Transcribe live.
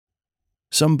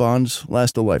Some bonds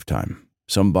last a lifetime.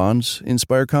 Some bonds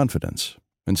inspire confidence.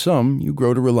 And some you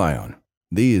grow to rely on.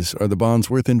 These are the bonds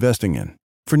worth investing in.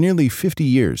 For nearly 50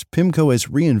 years, PIMCO has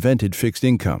reinvented fixed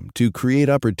income to create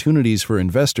opportunities for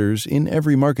investors in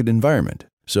every market environment.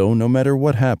 So no matter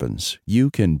what happens, you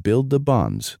can build the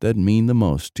bonds that mean the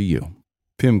most to you.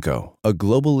 PIMCO, a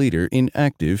global leader in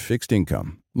active fixed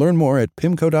income. Learn more at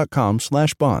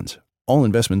pimco.com/bonds. All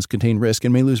investments contain risk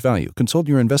and may lose value. Consult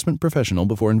your investment professional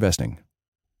before investing.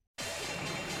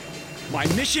 My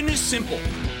mission is simple: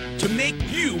 to make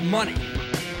you money.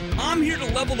 I'm here to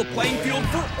level the playing field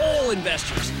for all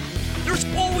investors. There's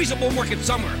always a bull market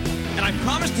somewhere, and I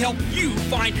promise to help you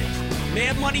find it.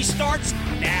 Mad Money starts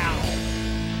now.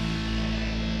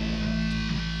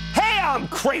 Hey, I'm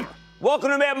Cramer. Welcome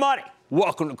to Mad Money.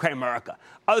 Welcome to Cramerica.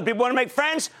 Other people want to make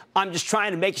friends? I'm just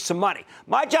trying to make you some money.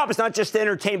 My job is not just to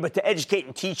entertain, but to educate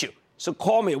and teach you. So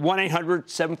call me at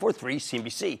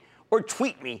 1-800-743-CNBC or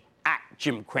tweet me at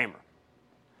Jim Cramer.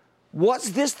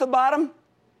 Was this the bottom?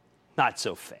 Not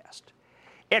so fast.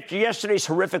 After yesterday's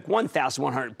horrific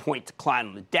 1,100-point decline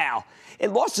on the Dow,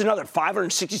 it lost another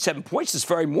 567 points this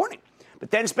very morning,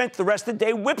 but then spent the rest of the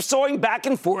day whipsawing back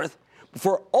and forth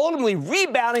before ultimately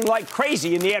rebounding like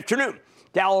crazy in the afternoon.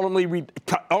 Dow ultimately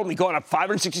going up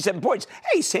 567 points.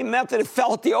 Hey, same amount that it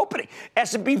fell at the opening.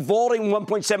 S&P vaulting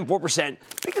 1.74%,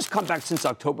 biggest comeback since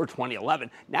October 2011.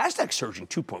 NASDAQ surging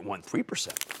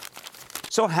 2.13%.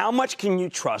 So how much can you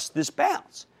trust this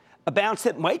bounce? A bounce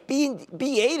that might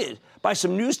be aided by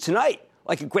some news tonight,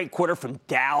 like a great quarter from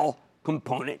Dow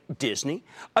component Disney,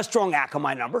 a strong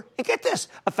Akamai number, and get this,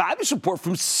 a fabulous report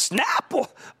from Snap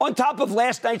on top of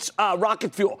last night's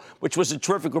rocket fuel, which was a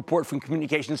terrific report from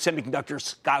communications semiconductor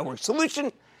Skyworks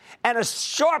Solution, and a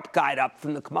sharp guide up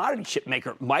from the commodity chip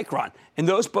maker Micron. And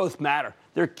those both matter.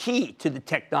 They're key to the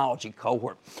technology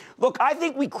cohort. Look, I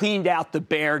think we cleaned out the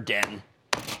bear den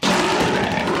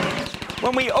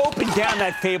when we opened down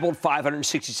that fabled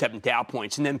 567 Dow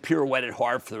points and then pirouetted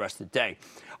hard for the rest of the day.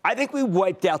 I think we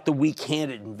wiped out the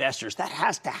weak-handed investors. That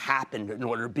has to happen in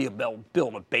order to be able to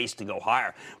build a base to go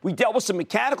higher. We dealt with some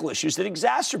mechanical issues that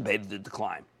exacerbated the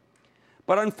decline.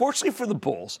 But unfortunately for the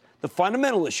bulls, the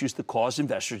fundamental issues that caused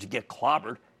investors to get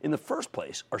clobbered in the first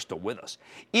place are still with us,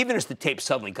 even as the tape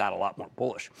suddenly got a lot more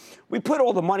bullish. We put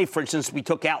all the money, for instance, we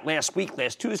took out last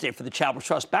Tuesday for the Charitable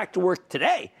Trust back to work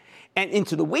today and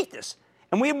into the weakness.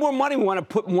 And we have more money we want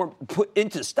to put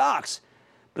into stocks.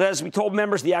 But as we told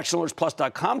members of the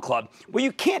ActionAlertsPlus.com club, well,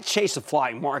 you can't chase a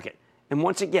flying market. And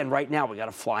once again, right now, we got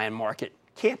a flying market.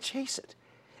 Can't chase it.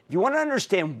 If you want to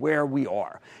understand where we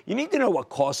are, you need to know what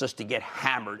caused us to get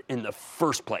hammered in the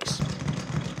first place.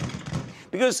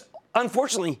 Because,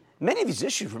 unfortunately, many of these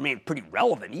issues remain pretty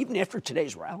relevant even after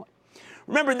today's rally.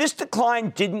 Remember, this decline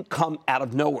didn't come out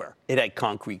of nowhere. It had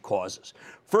concrete causes.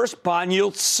 First, bond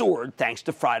yields soared thanks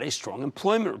to Friday's strong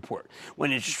employment report.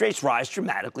 When interest rates rise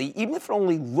dramatically, even if it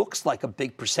only looks like a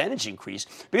big percentage increase,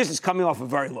 because it's coming off a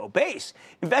very low base,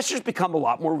 investors become a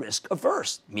lot more risk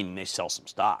averse, meaning they sell some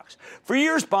stocks. For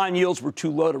years, bond yields were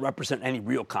too low to represent any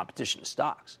real competition to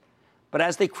stocks. But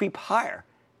as they creep higher,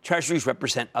 treasuries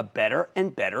represent a better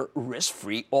and better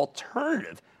risk-free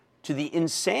alternative to the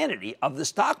insanity of the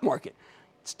stock market.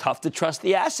 It's tough to trust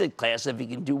the asset class if you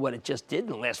can do what it just did in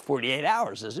the last 48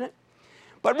 hours, isn't it?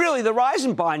 But really, the rise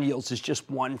in bond yields is just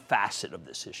one facet of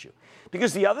this issue.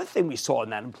 Because the other thing we saw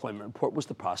in that employment report was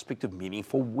the prospect of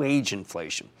meaningful wage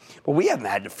inflation. Well, we haven't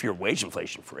had to fear wage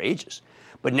inflation for ages.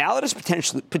 But now that it's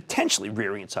potentially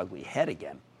rearing its ugly head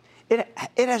again, it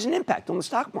has an impact on the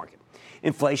stock market.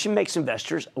 Inflation makes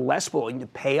investors less willing to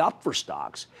pay up for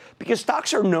stocks because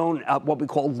stocks are known what we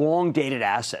call long-dated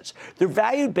assets. They're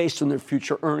valued based on their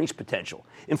future earnings potential.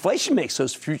 Inflation makes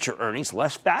those future earnings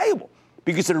less valuable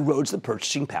because it erodes the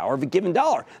purchasing power of a given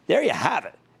dollar. There you have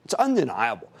it. It's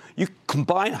undeniable. You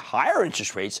combine higher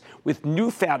interest rates with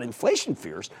newfound inflation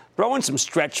fears, throw in some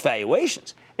stretched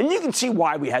valuations, and you can see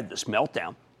why we had this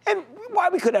meltdown and why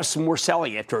we could have some more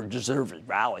selling after a deserved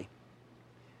rally.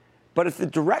 But if the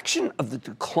direction of the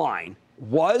decline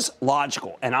was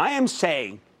logical, and I am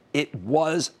saying it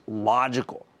was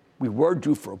logical, we were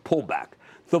due for a pullback,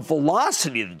 the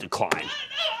velocity of the decline,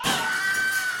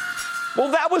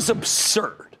 well, that was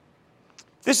absurd.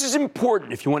 This is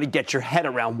important if you want to get your head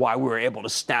around why we were able to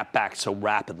snap back so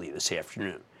rapidly this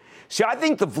afternoon. See, I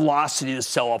think the velocity of the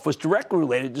sell-off was directly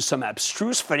related to some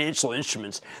abstruse financial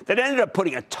instruments that ended up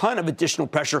putting a ton of additional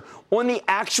pressure on the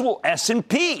actual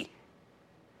S&P.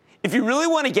 If you really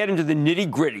want to get into the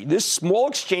nitty-gritty, this small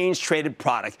exchange-traded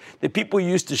product that people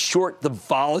use to short the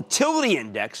volatility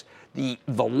index, the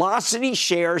Velocity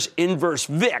Shares Inverse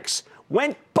VIX,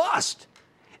 went bust.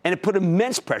 and it put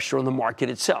immense pressure on the market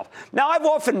itself. Now, I've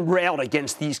often railed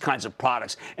against these kinds of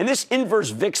products, and this inverse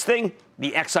VIX thing,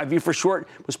 the XIV for short,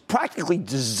 was practically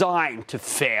designed to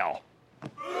fail.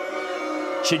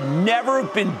 Should never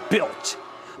have been built.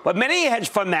 But many hedge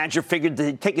fund managers figured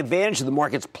to take advantage of the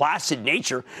market's placid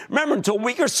nature. Remember, until a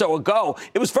week or so ago,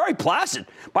 it was very placid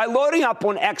by loading up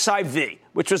on XIV,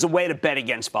 which was a way to bet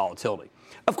against volatility.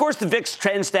 Of course, the VIX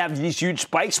tends to have these huge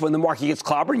spikes when the market gets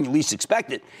clobbered and you least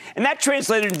expect it. And that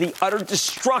translated into the utter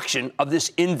destruction of this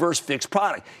inverse VIX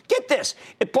product. Get this.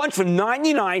 It plunged from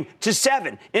 99 to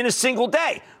 7 in a single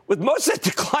day, with most of that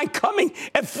decline coming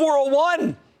at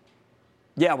 401.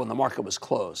 Yeah, when the market was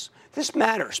closed. This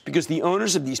matters because the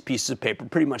owners of these pieces of paper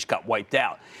pretty much got wiped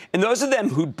out. And those of them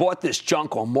who bought this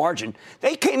junk on margin,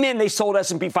 they came in, they sold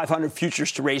S&P 500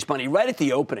 futures to raise money right at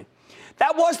the opening.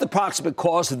 That was the proximate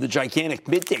cause of the gigantic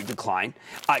midday decline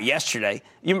yesterday.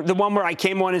 The one where I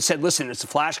came on and said, listen, it's a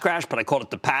flash crash, but I called it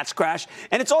the Pats crash.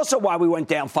 And it's also why we went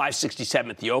down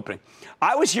 567 at the opening.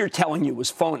 I was here telling you it was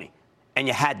phony, and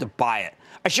you had to buy it.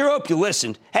 I sure hope you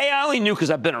listened. Hey, I only knew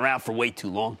because I've been around for way too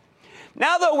long.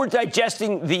 Now, though, we're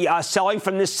digesting the selling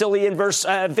from this silly inverse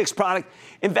VIX product.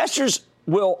 Investors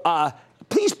will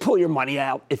please pull your money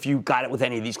out if you got it with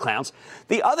any of these clowns.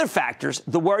 The other factors,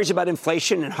 the worries about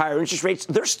inflation and higher interest rates,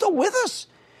 they're still with us.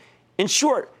 In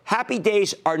short, happy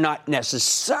days are not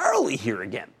necessarily here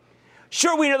again.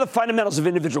 Sure, we know the fundamentals of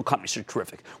individual companies are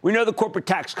terrific. We know the corporate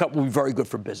tax cut will be very good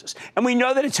for business. And we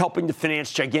know that it's helping to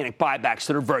finance gigantic buybacks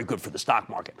that are very good for the stock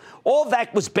market. All of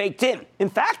that was baked in. In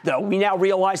fact, though, we now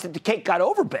realize that the cake got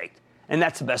overbaked. And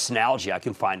that's the best analogy I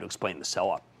can find to explain the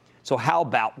sell-off. So how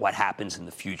about what happens in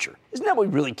the future? Isn't that what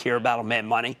we really care about on Mad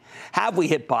Money? Have we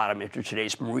hit bottom after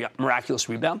today's miraculous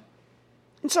rebound?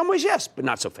 In some ways, yes, but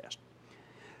not so fast.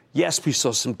 Yes, we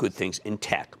saw some good things in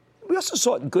tech. We also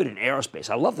saw it good in aerospace.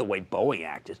 I love the way Boeing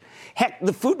acted. Heck,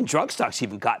 the food and drug stocks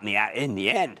even got in the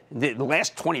end. The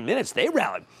last 20 minutes, they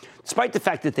rallied, despite the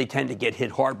fact that they tend to get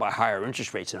hit hard by higher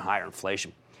interest rates and higher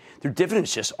inflation. Their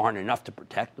dividends just aren't enough to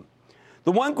protect them.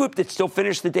 The one group that still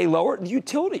finished the day lower, the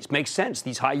utilities. Makes sense.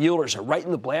 These high yielders are right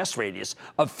in the blast radius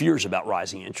of fears about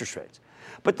rising interest rates.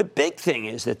 But the big thing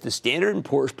is that the Standard &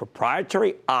 Poor's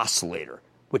proprietary oscillator,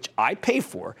 which I pay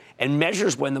for, and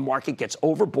measures when the market gets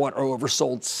overbought or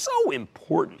oversold, so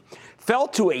important, fell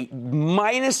to a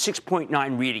minus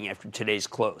 6.9 reading after today's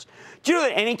close. Do you know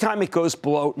that any time it goes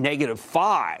below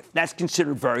 -5, that's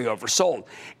considered very oversold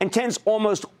and tends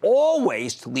almost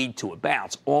always to lead to a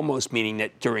bounce, almost meaning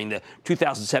that during the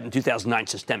 2007-2009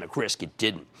 systemic risk, it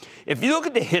didn't. If you look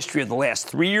at the history of the last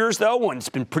 3 years, though, when it's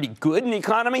been pretty good in the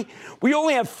economy, we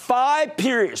only have 5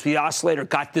 periods where the oscillator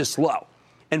got this low.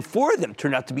 And 4 of them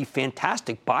turned out to be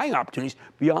fantastic buying opportunities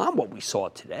beyond what we saw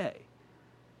today.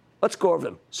 Let's go over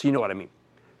them so you know what I mean.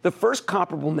 The first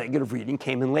comparable negative reading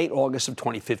came in late August of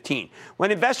 2015,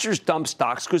 when investors dumped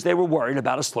stocks because they were worried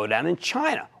about a slowdown in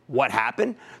China. What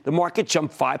happened? The market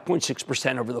jumped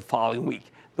 5.6% over the following week.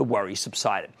 The worry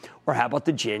subsided. Or how about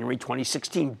the January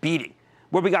 2016 beating,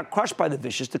 where we got crushed by the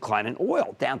vicious decline in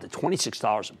oil, down to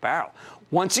 $26 a barrel.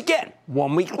 Once again,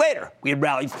 1 week later, we had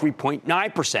rallied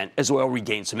 3.9% as oil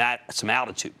regained some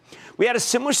altitude. We had a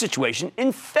similar situation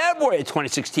in February of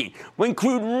 2016, when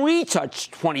crude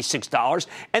retouched $26,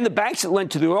 and the banks that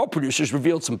lent to the oil producers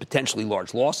revealed some potentially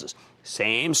large losses.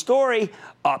 Same story,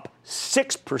 up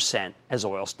 6% as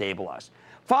oil stabilized.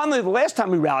 Finally, the last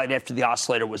time we rallied after the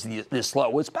oscillator was this low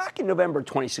was back in November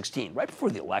 2016, right before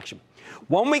the election.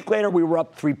 1 week later, we were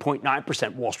up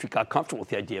 3.9%. Wall Street got comfortable with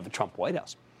the idea of a Trump White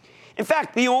House. In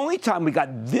fact, the only time we got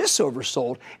this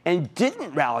oversold and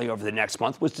didn't rally over the next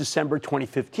month was December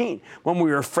 2015, when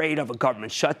we were afraid of a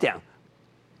government shutdown.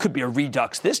 Could be a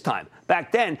redux this time.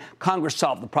 Back then, Congress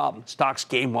solved the problem. Stocks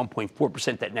gained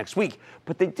 1.4% that next week,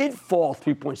 but they did fall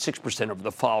 3.6% over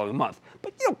the following month.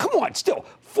 But, come on, still,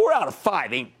 4 out of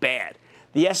 5 ain't bad.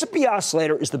 The S&P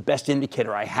oscillator is the best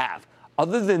indicator I have,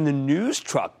 other than the news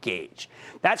truck gauge.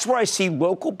 That's where I see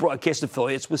local broadcast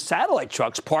affiliates with satellite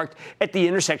trucks parked at the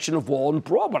intersection of Wall and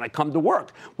Broad when I come to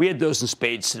work. We had those in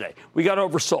spades today. We got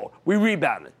oversold. We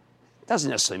rebounded.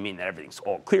 Doesn't necessarily mean that everything's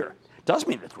all clear. It does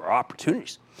mean that there are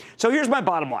opportunities. So here's my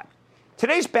bottom line.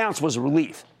 Today's bounce was a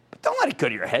relief. But don't let it go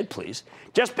to your head, please.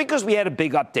 Just because we had a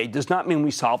big update does not mean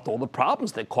we solved all the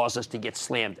problems that caused us to get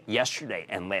slammed yesterday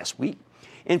and last week.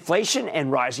 Inflation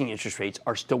and rising interest rates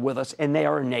are still with us, and they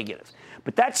are negative.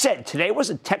 But that said, today was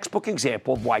a textbook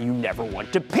example of why you never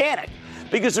want to panic,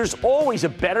 because there's always a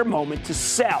better moment to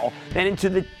sell than into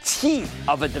the teeth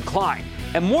of a decline.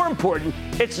 And more important,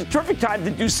 it's a terrific time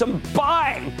to do some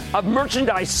buying of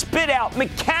merchandise spit out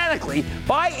mechanically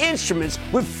by instruments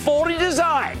with faulty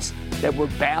designs that were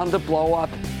bound to blow up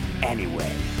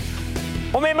anyway.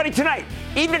 On Mad Money tonight,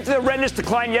 even after the horrendous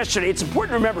decline yesterday, it's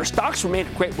important to remember stocks remain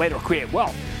a great way to create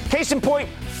wealth. Case in point,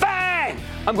 FANG!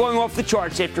 I'm going off the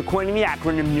charts after coining the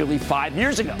acronym nearly 5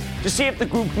 years ago to see if the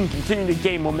group can continue to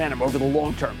gain momentum over the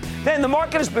long term. Then the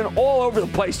market has been all over the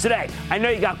place today. I know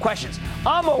you got questions.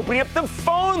 I'm opening up the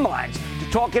phone lines to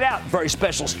talk it out. Very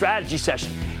special strategy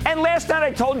session. And last night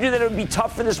I told you that it would be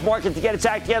tough for this market to get its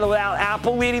act together without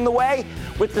Apple leading the way,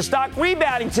 with the stock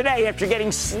rebounding today after getting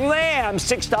slammed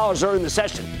 $6 early in the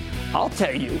session. I'll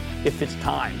tell you if it's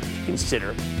time to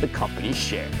consider the company's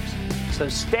shares. So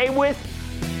stay with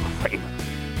Cramer.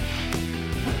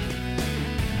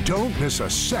 Don't miss a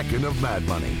second of Mad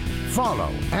Money.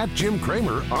 Follow @Jim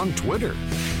Cramer on Twitter.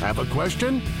 Have a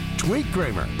question? Tweet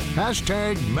Cramer.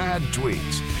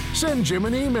 #MadTweets. Send Jim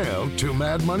an email to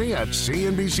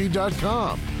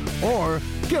madmoney@cnbc.com or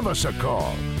give us a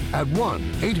call at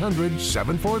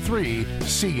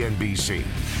 1-800-743-CNBC.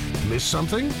 Miss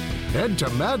something? Head to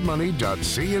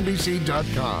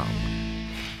madmoney.cnbc.com.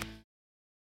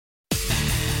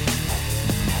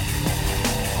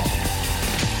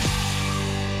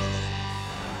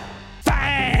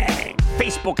 FANG!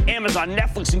 Facebook, Amazon,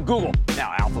 Netflix, and Google.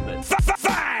 Now Alphabet.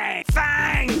 FANG!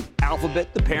 FANG!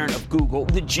 Alphabet, the parent of Google,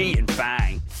 the G in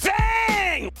FANG.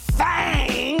 FANG!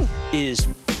 FANG! Is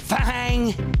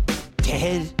FANG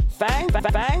dead? FANG?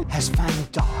 FANG? Has FANG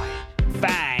died?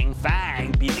 FANG!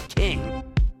 FANG be the king?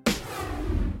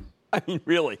 I mean,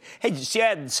 really. Hey, did you see I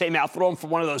had the same outfit on for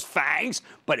one of those FANGs?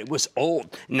 But it was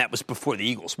old, and that was before the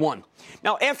Eagles won.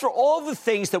 Now, after all the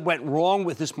things that went wrong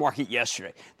with this market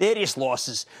yesterday, the hideous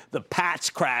losses, the Pats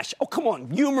crash, oh, come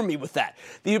on, humor me with that,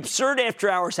 the absurd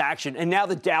after-hours action, and now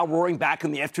the Dow roaring back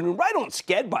in the afternoon, right on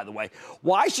sked, by the way,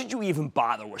 why should you even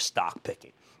bother with stock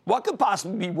picking? What could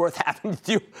possibly be worth having to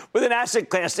do with an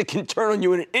asset class that can turn on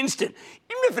you in an instant,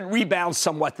 even if it rebounds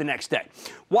somewhat the next day?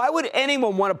 Why would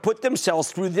anyone want to put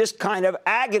themselves through this kind of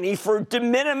agony for de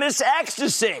minimis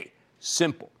ecstasy?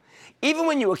 Simple. Even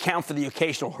when you account for the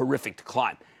occasional horrific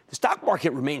decline, the stock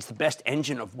market remains the best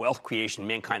engine of wealth creation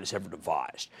mankind has ever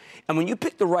devised. And when you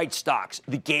pick the right stocks,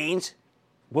 the gains,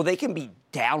 well, they can be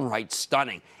downright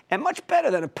stunning and much better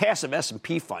than a passive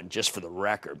S&P fund, just for the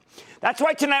record. That's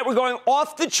why tonight we're going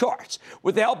off the charts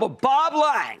with the help of Bob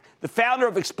Lang, the founder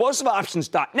of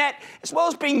ExplosiveOptions.net, as well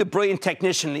as being the brilliant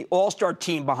technician in the all-star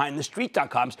team behind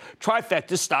TheStreet.com's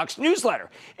Trifecta Stocks newsletter,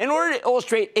 in order to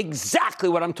illustrate exactly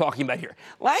what I'm talking about here.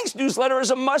 Lang's newsletter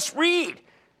is a must-read,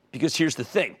 because here's the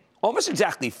thing. Almost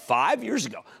exactly 5 years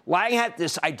ago, Lang had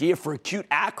this idea for a cute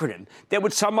acronym that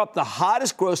would sum up the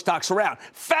hottest growth stocks around.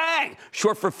 FANG,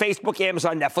 short for Facebook,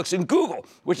 Amazon, Netflix, and Google,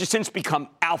 which has since become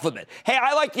Alphabet. Hey,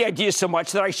 I like the idea so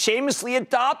much that I shamelessly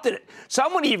adopted it.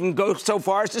 Some would even go so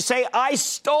far as to say I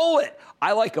stole it.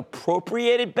 I like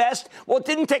appropriated best. Well, it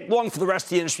didn't take long for the rest of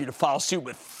the industry to follow suit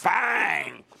with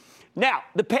FANG. Now,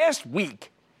 the past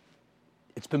week,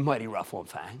 it's been mighty rough on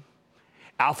FANG.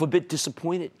 Alphabet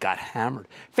disappointed, got hammered.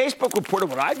 Facebook reported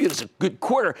what I viewed as a good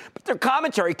quarter, but their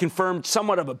commentary confirmed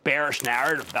somewhat of a bearish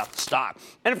narrative about the stock.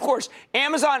 And, of course,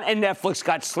 Amazon and Netflix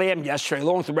got slammed yesterday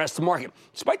along with the rest of the market,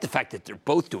 despite the fact that they're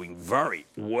both doing very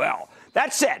well.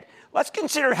 That said, let's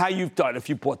consider how you've done if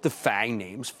you bought the FANG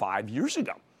names 5 years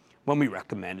ago when we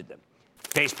recommended them.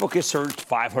 Facebook has surged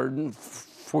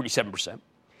 547%.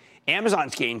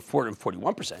 Amazon's gained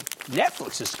 441%.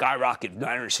 Netflix has skyrocketed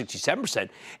 967%.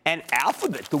 And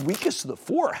Alphabet, the weakest of the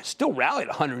four, has still rallied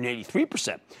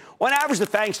 183%. On average, the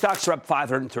FANG stocks are up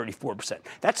 534%.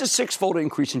 That's a six-fold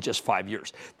increase in just 5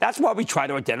 years. That's why we try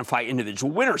to identify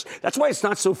individual winners. That's why it's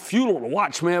not so futile to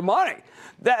watch Mad Money.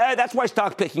 That's why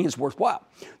stock picking is worthwhile.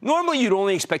 Normally, you'd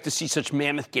only expect to see such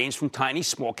mammoth gains from tiny,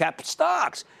 small-cap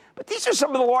stocks. But these are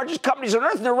some of the largest companies on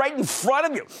earth, and they're right in front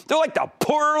of you. They're like the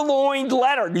purloined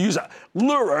letter, to use a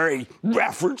literary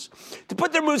reference. To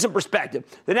put their moves in perspective,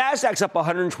 the Nasdaq's up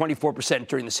 124%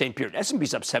 during the same period.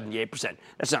 S&P's up 78%.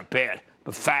 That's not bad,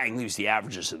 but FANG leaves the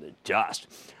averages in the dust.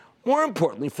 More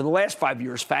importantly, for the last 5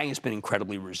 years, FANG has been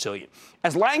incredibly resilient.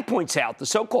 As Lang points out, the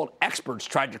so-called experts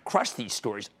tried to crush these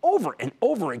stories over and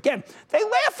over again. They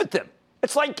laugh at them.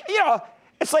 It's like,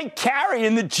 it's like Carrie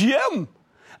in the gym.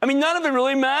 I mean, none of it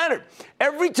really mattered.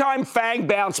 Every time FANG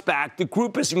bounced back, the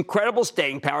group has incredible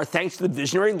staying power thanks to the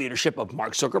visionary leadership of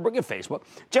Mark Zuckerberg at Facebook,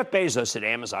 Jeff Bezos at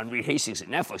Amazon, Reed Hastings at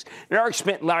Netflix, and Eric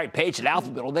Schmidt and Larry Page at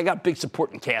Alphabet. Well, they got big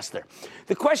support and cast there.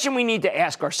 The question we need to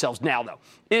ask ourselves now, though,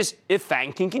 is if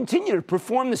FANG can continue to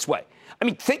perform this way. I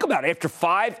mean, think about it. After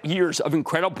 5 years of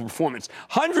incredible performance,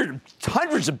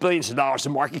 hundreds of billions of dollars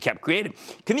in market cap created,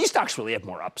 can these stocks really have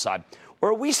more upside? Or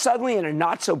are we suddenly in a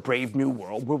not-so-brave new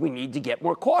world where we need to get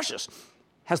more cautious?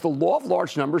 Has the law of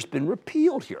large numbers been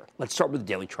repealed here? Let's start with the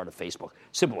daily chart of Facebook,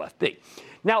 symbol FB.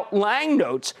 Now, Lang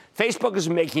notes Facebook is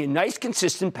making a nice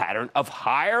consistent pattern of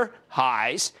higher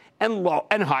highs and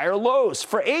higher lows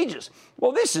for ages.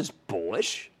 Well, this is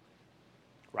bullish,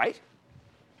 right?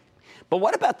 But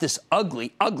what about this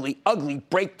ugly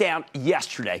breakdown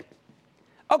yesterday?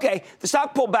 Okay, the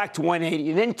stock pulled back to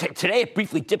 180, and then today it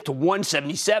briefly dipped to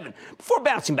 177 before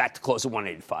bouncing back to close at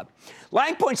 185.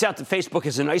 Lang points out that Facebook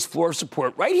has a nice floor of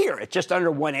support right here at just under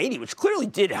 180, which clearly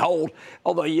did hold,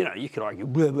 although, you could argue,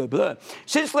 blah, blah, blah.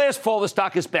 Since last fall, the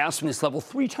stock has bounced from this level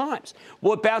 3 times.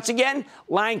 Will it bounce again?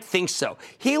 Lang thinks so.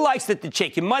 He likes that the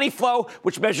Chaikin money flow,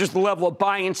 which measures the level of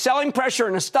buying and selling pressure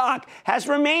in a stock, has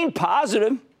remained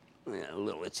positive. A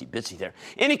little itsy-bitsy there,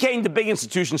 indicating the big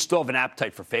institutions still have an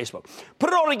appetite for Facebook. Put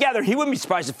it all together, he wouldn't be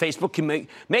surprised if Facebook can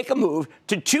make a move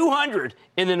to 200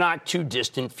 in the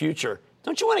not-too-distant future.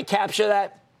 Don't you want to capture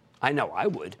that? I know I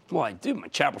would. Well, I do. My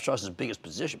Chapel Trust's biggest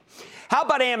position. How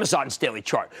about Amazon's daily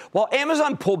chart? While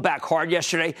Amazon pulled back hard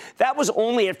yesterday, that was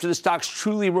only after the stock's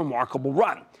truly remarkable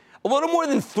run. A little more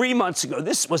than 3 months ago,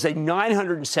 this was a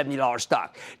 $970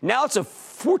 stock. Now it's a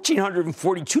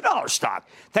 $1,442 stock,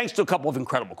 thanks to a couple of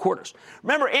incredible quarters.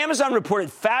 Remember, Amazon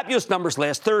reported fabulous numbers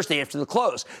last Thursday after the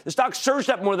close. The stock surged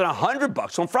up more than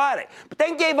 $100 on Friday, but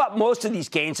then gave up most of these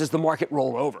gains as the market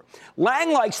rolled over.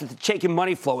 Lang likes that the Chaikin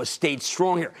money flow has stayed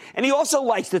strong here, and he also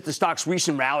likes that the stock's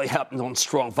recent rally happened on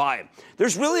strong volume.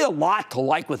 There's really a lot to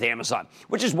like with Amazon,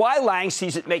 which is why Lang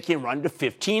sees it making a run to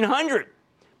 1,500.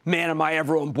 Man, am I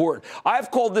ever on board. I've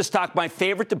called this stock my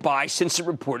favorite to buy since it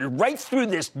reported right through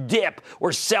this dip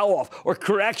or sell-off or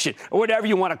correction or whatever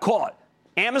you want to call it.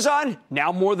 Amazon,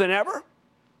 now more than ever?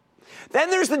 Then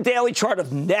there's the daily chart of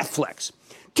Netflix.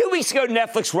 2 weeks ago,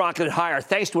 Netflix rocketed higher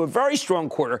thanks to a very strong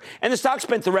quarter, and the stock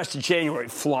spent the rest of January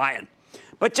flying.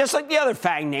 But just like the other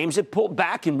FANG names, it pulled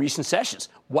back in recent sessions.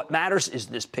 What matters is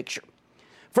this picture.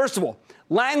 First of all,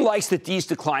 Lang likes that these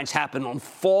declines happen on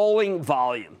falling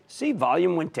volume. See,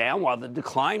 volume went down while the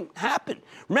decline happened.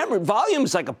 Remember, volume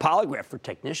is like a polygraph for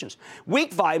technicians.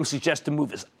 Weak volume suggests the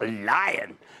move is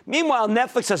lying. Meanwhile,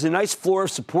 Netflix has a nice floor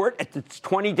of support at the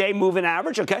 20-day moving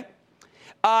average, okay?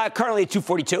 Currently at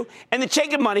 242. And the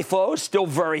Chaikin money flow is still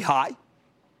very high,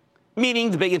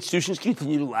 meaning the big institutions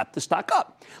continue to lap the stock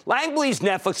up. Lang believes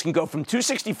Netflix can go from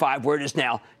 265, where it is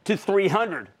now, to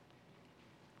 300.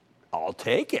 I'll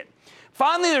take it.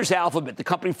 Finally, there's Alphabet, the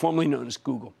company formerly known as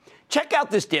Google. Check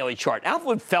out this daily chart.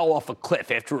 Alphabet fell off a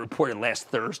cliff after it reported last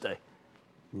Thursday.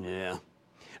 Yeah.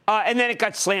 And then it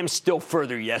got slammed still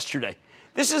further yesterday.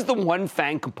 This is the one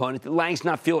FANG component that Lang's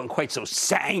not feeling quite so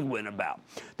sanguine about.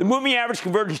 The moving average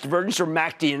convergence divergence, or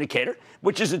MACD indicator,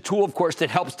 which is a tool, of course, that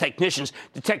helps technicians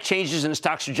detect changes in a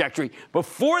stock's trajectory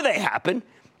before they happen,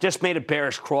 just made a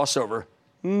bearish crossover.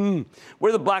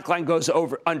 Where the black line goes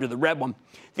over under the red one.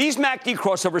 These MACD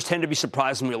crossovers tend to be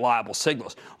surprisingly reliable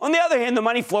signals. On the other hand, the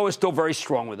money flow is still very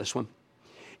strong with this one.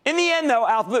 In the end, though,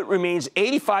 Alphabet remains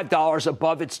 $85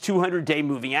 above its 200-day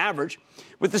moving average,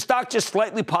 with the stock just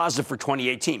slightly positive for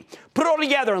 2018. Put it all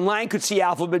together, and Lang could see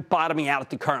Alphabet bottoming out at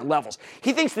the current levels.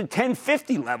 He thinks the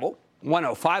 1050 level,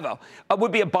 1050,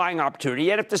 would be a buying opportunity,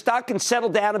 yet if the stock can settle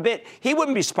down a bit, he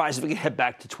wouldn't be surprised if it could head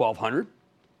back to 1200.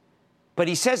 But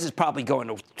he says it's probably going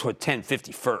to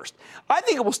 1050 first. I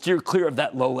think it will steer clear of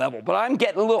that low level, but I'm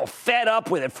getting a little fed up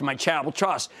with it for my charitable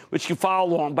trust, which you follow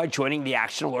along by joining the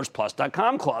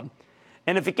ActionAlertsPlus.com club.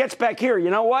 And if it gets back here, you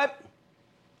know what?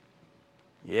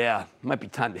 Yeah, it might be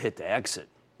time to hit the exit.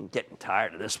 I'm getting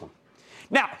tired of this one.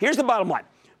 Now, here's the bottom line.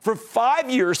 For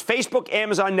 5 years, Facebook,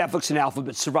 Amazon, Netflix, and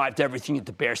Alphabet survived everything that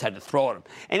the bears had to throw at them.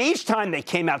 And each time they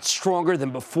came out stronger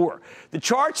than before. The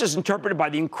charts, as interpreted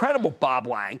by the incredible Bob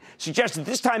Lang, suggest that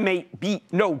this time may be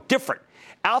no different.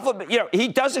 Alphabet, he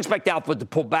does expect Alphabet to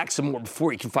pull back some more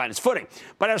before he can find his footing.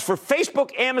 But as for Facebook,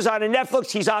 Amazon, and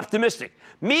Netflix, he's optimistic.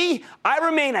 Me, I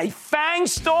remain a FANG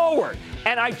stalwart.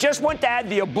 And I just want to add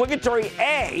the obligatory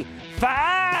A,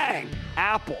 FANG,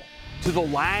 Apple, to the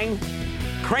Lang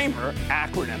Cramer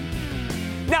acronym.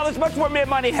 Now, there's much more Mad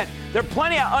Money ahead. There are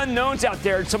plenty of unknowns out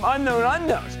there and some unknown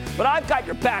unknowns. But I've got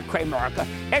your back, Cramerica.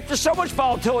 After so much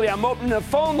volatility, I'm opening the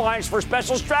phone lines for a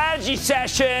special strategy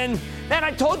session. Then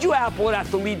I told you Apple would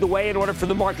have to lead the way in order for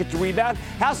the market to rebound.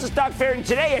 How's the stock faring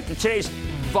today after today's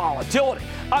volatility?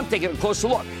 I'm taking a closer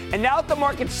look. And now that the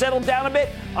market's settled down a bit,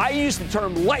 I use the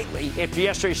term lightly after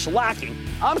yesterday's shellacking.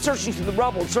 I'm searching through the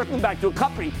rubble and circling back to a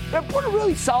company that reported a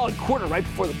really solid quarter right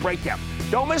before the breakdown.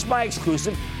 Don't miss my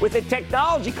exclusive with a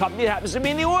technology company that happens to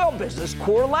be in the oil business,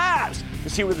 Core Labs, to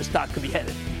see where the stock could be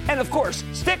headed. And, of course,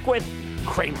 stick with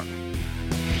Cramer.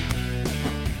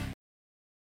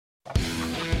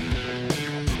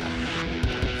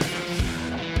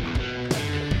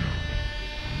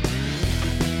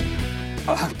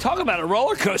 about a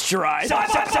roller coaster ride.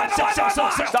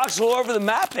 Stocks all over the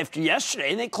map after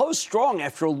yesterday, and they closed strong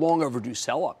after a long overdue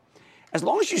sell-off. As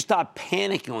long as you stop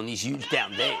panicking on these huge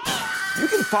down days, you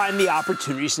can find the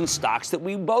opportunities in stocks that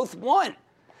we both want.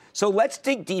 So let's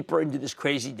dig deeper into this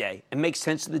crazy day and make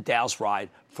sense of the Dow's ride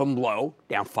from low,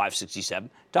 down 567,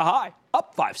 to high,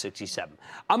 up 567.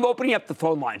 I'm opening up the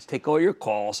phone lines, take all your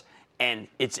calls, and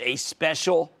it's a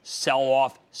special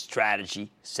sell-off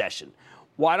strategy session.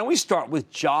 Why don't we start with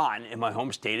John in my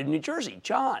home state of New Jersey?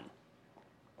 John.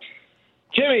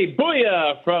 Jimmy,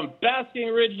 booyah, from Basking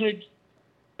Ridge, New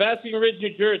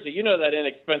Jersey. You know that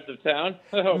inexpensive town.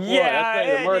 Oh,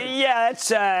 boy,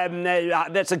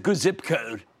 that's a good zip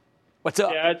code. What's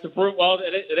up? Yeah,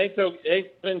 it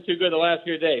ain't been too good the last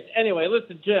few days. Anyway,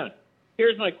 listen, Jim,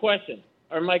 here's my question,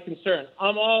 or my concern.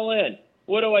 I'm all in.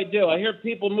 What do? I hear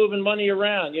people moving money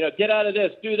around. Get out of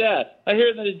this, do that. I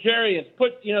hear the Nigerians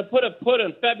put a put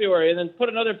in February and then put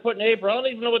another put in April. I don't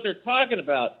even know what they're talking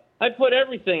about. I put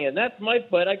everything in. That's my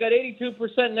put. I got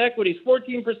 82% in equities,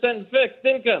 14% in fixed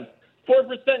income,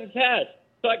 4% in cash.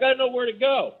 So I got to know where to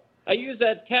go. I use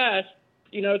that cash,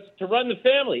 to run the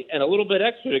family, and a little bit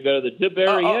extra to go to the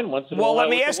Dibberry Inn once in a while. Well, let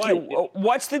me ask you,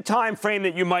 what's the time frame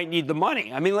that you might need the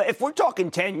money? I mean, if we're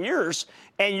talking 10 years,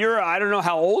 and I don't know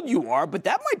how old you are, but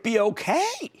that might be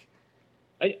okay.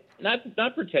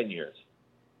 Not for 10 years.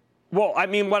 Well, I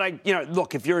mean,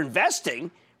 look, if you're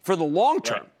investing for the long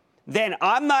term, right, then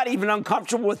I'm not even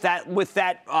uncomfortable with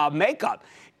that makeup.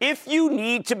 If you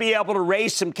need to be able to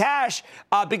raise some cash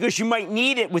because you might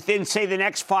need it within, say, the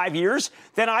next 5 years,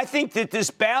 then I think that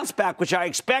this bounce back, which I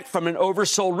expect from an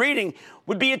oversold reading,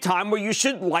 would be a time where you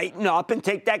should lighten up and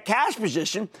take that cash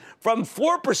position from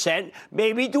 4%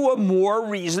 maybe to a more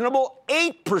reasonable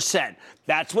 8%.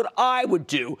 That's what I would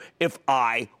do if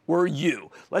I were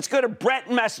you. Let's go to Brett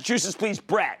in Massachusetts, please.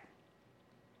 Brett.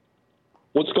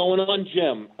 What's going on,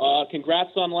 Jim? Congrats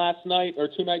on last night or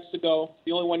 2 nights ago.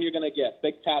 The only one you're going to get.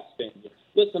 Big Pats fan.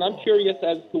 Listen, I'm curious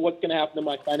as to what's going to happen to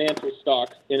my financial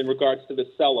stocks in regards to the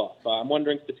sell-off. I'm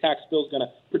wondering if the tax bill is going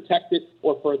to protect it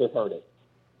or further hurt it.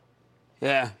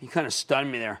 Yeah, you kind of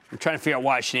stunned me there. I'm trying to figure out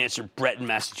why I should answer Brett in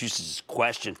Massachusetts'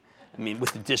 question. I mean,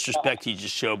 with the disrespect he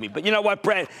just showed me. But you know what,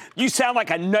 Brett? You sound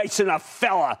like a nice enough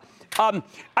fella.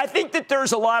 I think that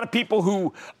there's a lot of people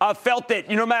who felt that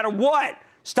no matter what,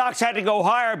 stocks had to go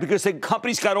higher because the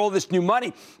companies got all this new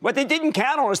money. What they didn't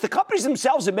count on is the companies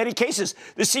themselves, in many cases,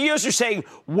 the CEOs are saying,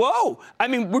 whoa, I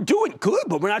mean, we're doing good,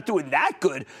 but we're not doing that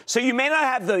good. So you may not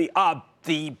have the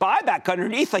buyback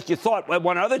underneath like you thought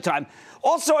one other time.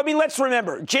 Also, I mean, let's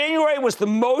remember, January was the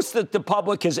most that the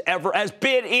public has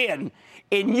been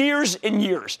in years and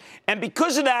years. And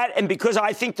because of that, and because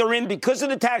I think they're in, because of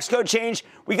the tax code change,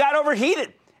 we got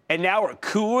overheated. And now we're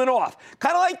cooling off.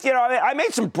 Kind of like, I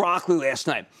made some broccoli last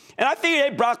night. And I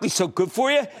figured, hey, broccoli's so good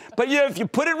for you. But, if you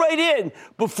put it right in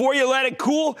before you let it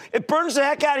cool, it burns the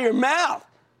heck out of your mouth.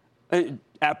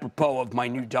 Apropos of my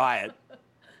new diet.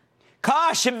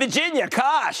 Kosh in Virginia.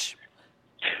 Kosh.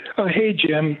 Hey,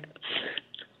 Jim.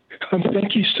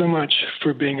 Thank you so much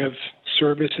for being of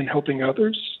service and helping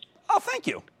others. Oh, thank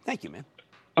you. Thank you, man.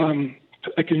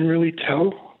 I can really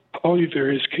tell, all you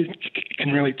viewers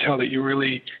can really tell that you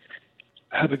really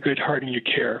have a good heart and you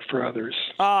care for others.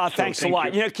 Thanks a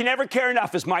lot. You can never care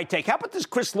enough is my take. How about this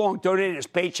Chris Long donating his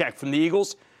paycheck from the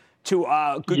Eagles to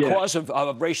a good cause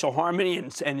of racial harmony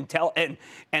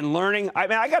and learning? I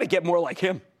mean, I got to get more like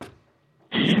him.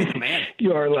 He'd be the man.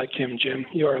 You are like him, Jim.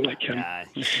 You are like him.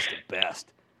 He's just the best.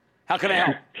 How can I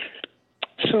help?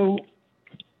 So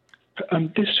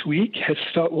this week has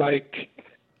felt like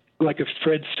a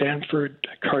Fred Sanford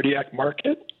cardiac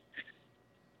market.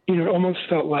 It almost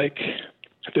felt like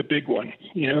the big one,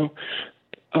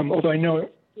 although I know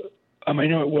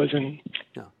it wasn't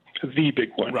the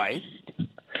big one. Right.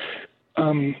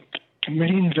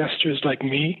 Many investors like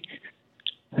me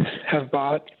have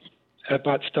bought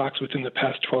stocks within the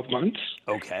past 12 months.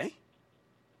 Okay.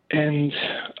 And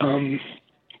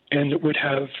it would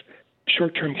have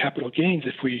short-term capital gains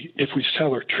if we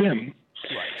sell or trim.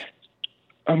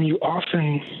 Right. You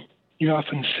often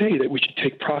say that we should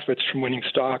take profits from winning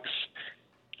stocks.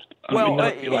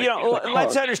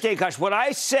 Let's understand, Kosh. What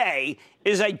I say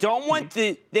is I don't want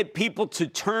the people to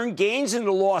turn gains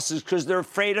into losses because they're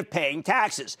afraid of paying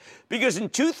taxes. Because in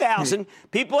 2000,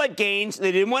 people had gains.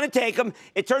 They didn't want to take them.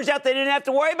 It turns out they didn't have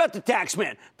to worry about the tax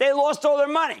man. They lost all their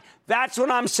money. That's what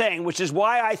I'm saying, which is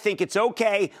why I think it's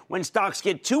okay when stocks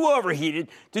get too overheated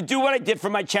to do what I did for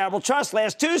my charitable trust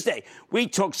last Tuesday. We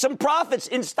took some profits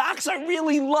in stocks I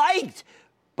really liked,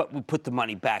 but we put the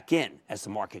money back in as the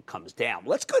market comes down.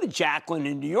 Let's go to Jacqueline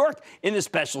in New York in the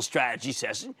special strategy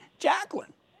session.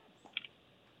 Jacqueline.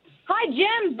 Hi,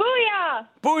 Jim. Booyah!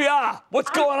 Booyah! What's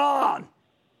going on?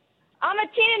 I'm a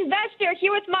teen investor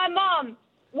here with my mom.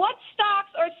 What stocks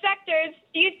or sectors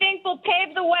do you think will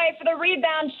pave the way for the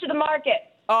rebound to the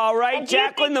market? All right,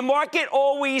 Jacqueline, the market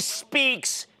always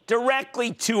speaks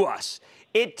directly to us.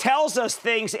 It tells us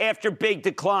things after big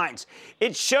declines.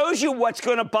 It shows you what's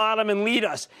going to bottom and lead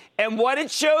us. And what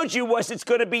it showed you was it's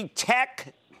going to be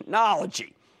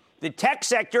technology. The tech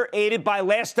sector, aided by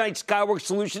last night's Skyworks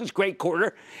Solutions, great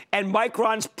quarter, and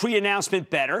Micron's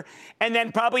pre-announcement better, and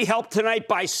then probably helped tonight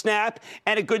by Snap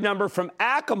and a good number from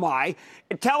Akamai,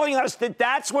 telling us that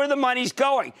that's where the money's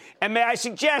going. And may I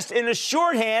suggest, in a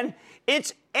shorthand,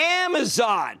 it's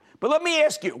Amazon. But let me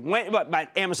ask you,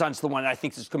 Amazon's the one that I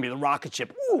think is going to be the rocket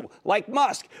ship. Ooh, like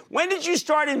Musk. When did you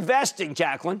start investing,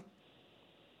 Jacqueline?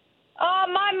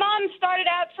 My mom started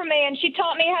out for me, and she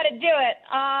taught me how to do it.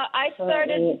 I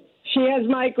started... She has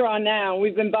Micron now.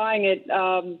 We've been buying it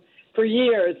for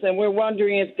years, and we're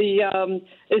wondering if the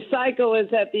cycle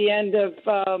is at the end of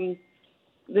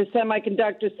the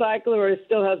semiconductor cycle, or it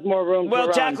still has more room to run.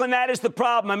 Well, Jacqueline, that is the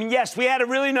problem. I mean, yes, we had a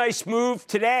really nice move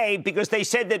today because they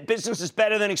said that business is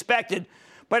better than expected.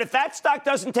 But if that stock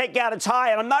doesn't take out its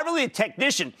high, and I'm not really a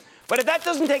technician, but if that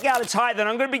doesn't take out its high, then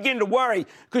I'm going to begin to worry.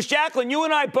 Because, Jacqueline, you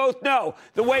and I both know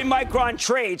the way Micron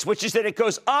trades, which is that it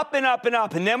goes up and up and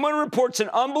up. And then when it reports an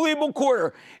unbelievable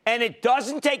quarter and it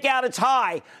doesn't take out its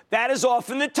high, that is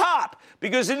often the top.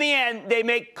 Because in the end, they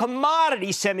make commodity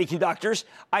semiconductors.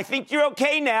 I think you're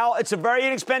okay now. It's a very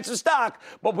inexpensive stock.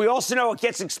 But we also know it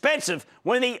gets expensive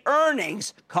when the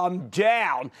earnings come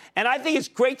down. And I think it's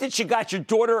great that you got your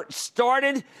daughter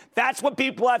started. That's what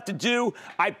people have to do.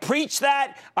 I preach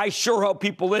that. I sure hope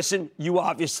people listen. You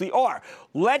obviously are.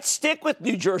 Let's stick with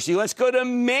New Jersey. Let's go to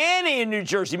Manny in New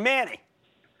Jersey. Manny.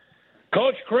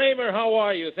 Coach Cramer, how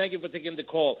are you? Thank you for taking the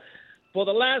call. For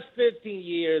the last 15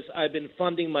 years, I've been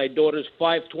funding my daughter's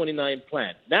 529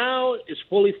 plan. Now it's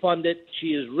fully funded. She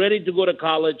is ready to go to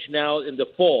college now in the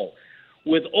fall.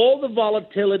 With all the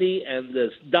volatility and the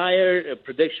dire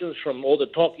predictions from all the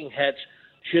talking heads,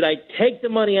 should I take the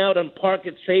money out and park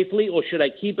it safely, or should I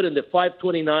keep it in the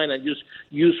 529 and just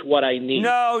use what I need?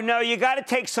 No, you got to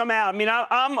take some out. I mean,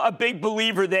 I'm a big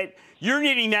believer that you're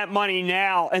needing that money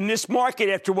now. And this market,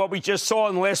 after what we just saw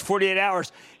in the last 48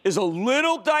 hours, is a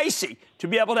little dicey to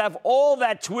be able to have all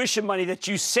that tuition money that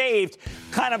you saved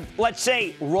kind of, let's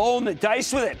say, rolling the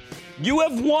dice with it. You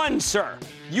have won, sir.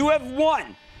 You have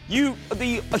won. You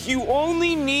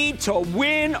only need to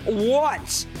win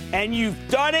once, and you've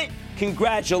done it.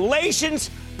 Congratulations.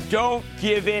 Don't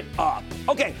give it up.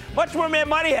 Okay, much more Mad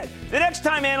Money ahead. The next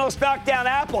time analysts knock down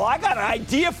Apple, I got an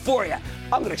idea for you.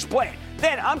 I'm going to explain.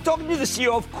 Then I'm talking to the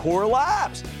CEO of Core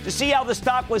Labs to see how the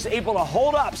stock was able to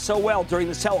hold up so well during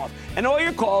the sell-off. And all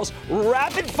your calls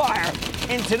rapid fire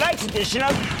in tonight's edition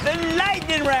of the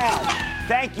Lightning Round.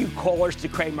 Thank you, callers to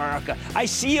Cramerica. I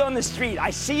see you on the street. I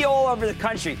see you all over the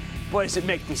country. Boy, does it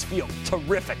make me feel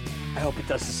terrific. I hope it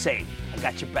does the same. I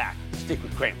got your back. Stick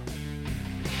with Cramer.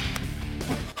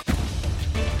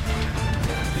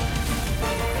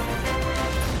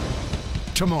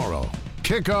 Tomorrow,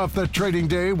 kick off the trading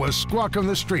day with Squawk on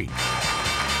the Street.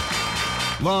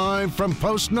 Live from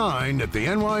Post 9 at the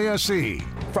NYSE.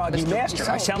 Froggy Master.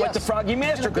 I sound like the Froggy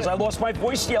Master because I lost my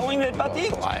voice yelling about the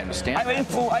Eagles. I understand. I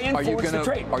influence the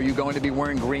trade. Are you going to be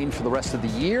wearing green for the rest of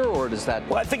the year, or does that...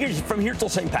 Well, I figured from here till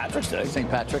St. Patrick's Day. St.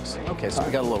 Patrick's? Okay, so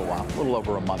we got a little while, a little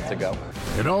over a month to go.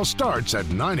 It all starts at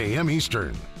 9 a.m.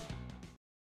 Eastern.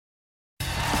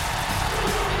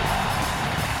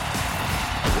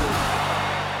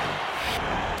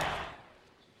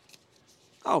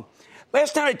 Oh,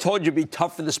 last night I told you it'd be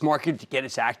tough for this market to get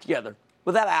its act together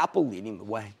without Apple leading the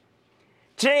way.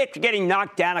 Today, after getting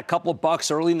knocked down a couple of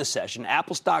bucks early in the session,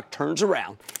 Apple stock turns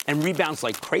around and rebounds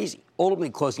like crazy,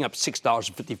 ultimately closing up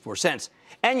 $6.54.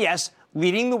 And yes,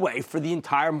 leading the way for the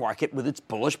entire market with its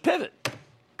bullish pivot.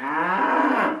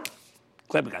 Glad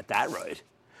we got that right.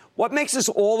 What makes this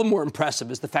all the more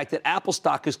impressive is the fact that Apple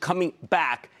stock is coming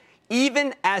back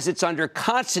even as it's under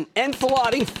constant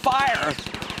enfilading fire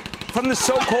from the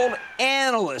so-called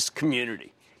analyst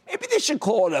community. Maybe they should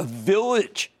call it a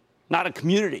village, not a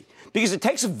community, because it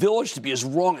takes a village to be as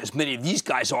wrong as many of these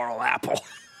guys are on Apple.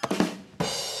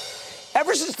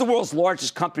 Ever since the world's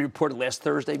largest company reported last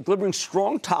Thursday, delivering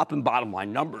strong top and bottom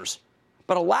line numbers,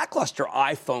 but a lackluster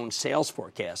iPhone sales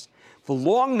forecast, the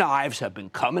long knives have been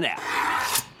coming out.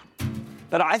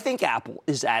 But I think Apple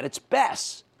is at its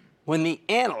best when the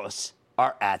analysts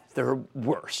are at their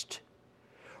worst.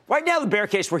 Right now, the bear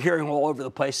case we're hearing all over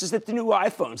the place is that the new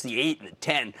iPhones, the 8 and the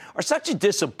 10, are such a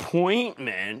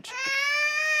disappointment.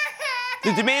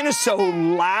 The demand is so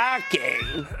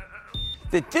lacking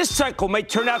that this cycle may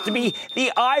turn out to be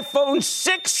the iPhone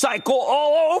 6 cycle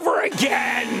all over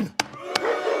again.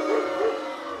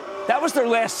 That was their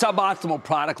last suboptimal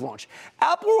product launch.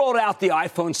 Apple rolled out the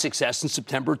iPhone 6s in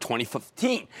September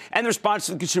 2015, and the response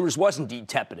to the consumers was indeed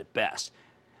tepid at best.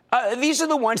 These are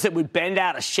the ones that would bend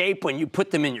out of shape when you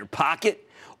put them in your pocket.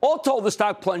 All told, the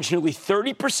stock plunged nearly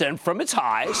 30% from its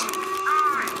highs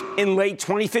in late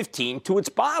 2015 to its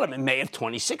bottom in May of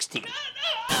 2016.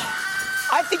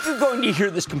 I think you're going to hear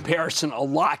this comparison a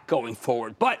lot going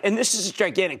forward, and this is a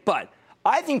gigantic but,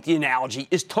 I think the analogy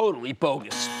is totally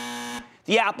bogus.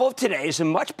 The Apple of today is in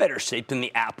much better shape than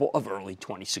the Apple of early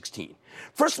 2016.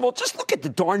 First of all, just look at the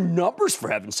darn numbers, for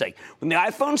heaven's sake. When the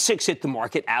iPhone 6 hit the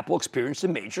market, Apple experienced a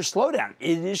major slowdown.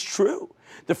 It is true.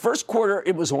 The first quarter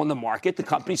it was on the market, the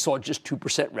company saw just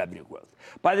 2% revenue growth.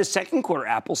 By the second quarter,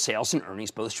 Apple's sales and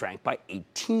earnings both shrank by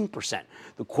 18%.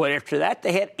 The quarter after that,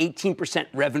 they had 18%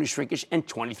 revenue shrinkage and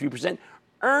 23%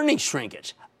 earnings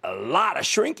shrinkage. A lot of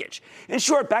shrinkage. In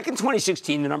short, back in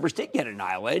 2016, the numbers did get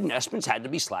annihilated, and estimates had to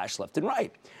be slashed left and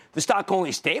right. The stock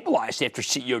only stabilized after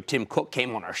CEO Tim Cook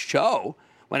came on our show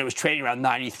when it was trading around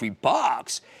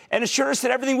 $93 and assured us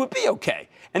that everything would be okay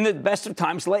and that the best of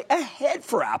times lay ahead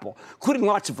for Apple, including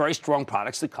lots of very strong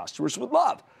products that customers would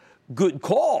love. Good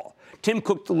call. Tim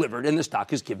Cook delivered, and the stock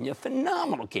has given you a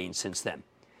phenomenal gain since then.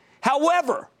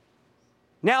 However,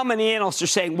 now many analysts are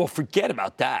saying, well, forget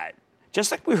about that. Just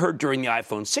like we heard during the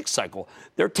iPhone 6 cycle,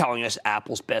 they're telling us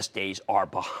Apple's best days are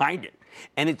behind it.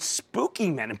 And it's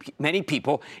spooking many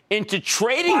people into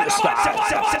trading the stock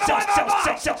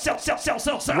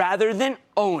rather than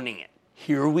owning it.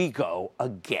 Here we go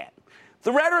again.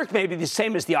 The rhetoric may be the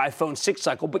same as the iPhone 6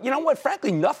 cycle, but you know what?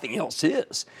 Frankly, nothing else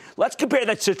is. Let's compare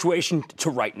that situation to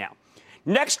right now.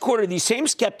 Next quarter, these same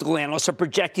skeptical analysts are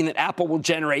projecting that Apple will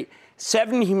generate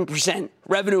 17%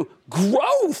 revenue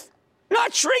growth,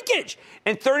 not shrinkage,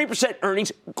 and 30%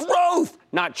 earnings growth,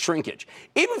 not shrinkage.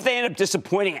 Even if they end up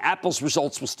disappointing, Apple's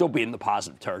results will still be in the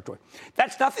positive territory.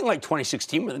 That's nothing like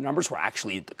 2016, where the numbers were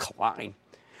actually in decline.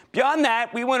 Beyond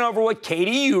that, we went over what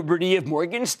Katie Huberty of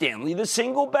Morgan Stanley, the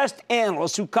single best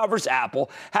analyst who covers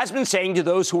Apple, has been saying to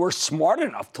those who are smart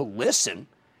enough to listen.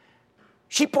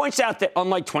 She points out that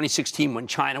unlike 2016 when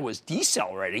China was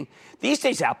decelerating, these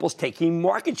days Apple's taking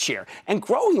market share and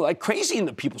growing like crazy in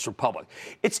the People's Republic.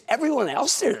 It's everyone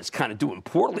else there that's kind of doing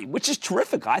poorly, which is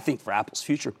terrific, I think, for Apple's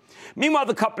future. Meanwhile,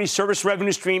 the company's service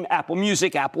revenue stream, Apple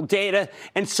Music, Apple Data,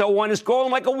 and so on, is growing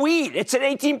like a weed. It's an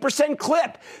 18%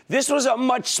 clip. This was a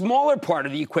much smaller part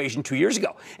of the equation 2 years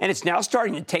ago, and it's now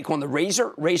starting to take on the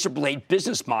razor blade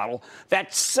business model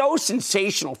that's so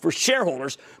sensational for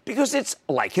shareholders because it's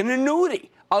like an annuity.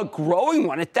 A growing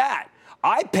one at that.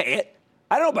 I pay it.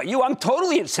 I don't know about you. I'm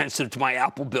totally insensitive to my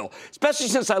Apple bill, especially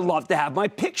since I love to have my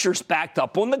pictures backed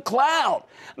up on the cloud.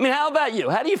 I mean, how about you?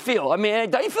 How do you feel? I mean,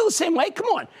 don't you feel the same way? Come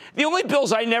on. The only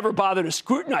bills I never bother to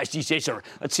scrutinize these days are,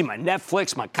 let's see, my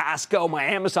Netflix, my Costco, my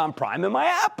Amazon Prime, and my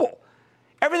Apple.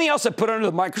 Everything else I put under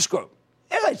the microscope,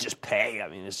 I just pay. I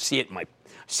mean, I see it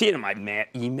in my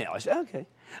email. I say, okay.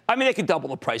 I mean, they could double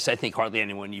the price. I think hardly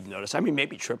anyone even notice. I mean,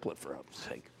 maybe triple it for heaven's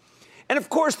sake. And, of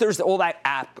course, there's all that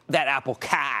Apple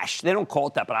Cash. They don't call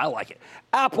it that, but I like it.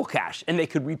 Apple Cash, and they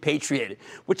could repatriate it,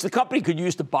 which the company could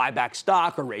use to buy back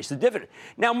stock or raise the dividend.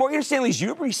 Now, Morgan Stanley's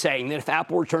Huberty saying that if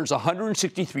Apple returns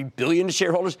 $163 billion to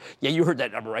shareholders, yeah, you heard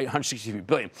that number, right, $163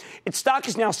 billion, its stock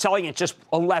is now selling at just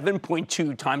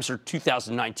 11.2 times their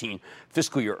 2019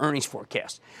 fiscal year earnings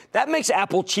forecast. That makes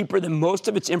Apple cheaper than most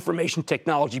of its information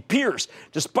technology peers,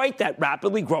 despite that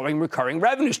rapidly growing recurring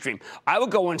revenue stream. I would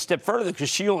go one step further because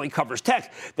she only covers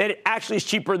tech, that it actually is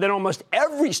cheaper than almost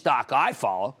every stock I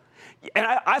follow. And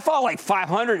I follow like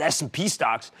 500 S&P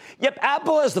stocks. Yep,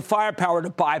 Apple has the firepower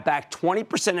to buy back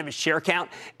 20% of its share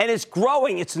count, and it's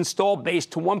growing its installed base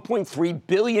to 1.3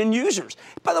 billion users.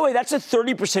 By the way, that's a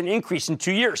 30% increase in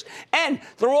 2 years. And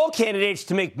they're all candidates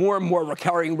to make more and more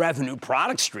recurring revenue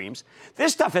product streams.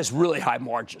 This stuff has really high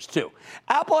margins, too.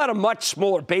 Apple had a much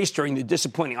smaller base during the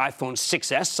disappointing iPhone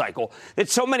 6s cycle that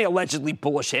so many allegedly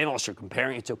bullish analysts are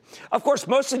comparing it to. Of course,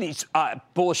 most of these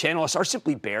bullish analysts are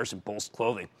simply bears in bulls'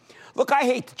 clothing. Look, I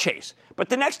hate to chase, but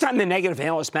the next time the negative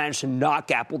analysts manage to knock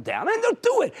Apple down, and they'll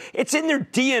do it, it's in their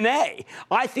DNA,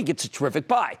 I think it's a terrific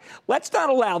buy. Let's not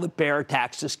allow the bear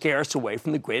attacks to scare us away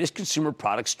from the greatest consumer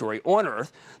product story on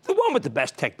earth, the one with the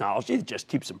best technology that just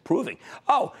keeps improving.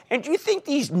 Oh, and do you think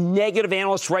these negative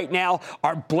analysts right now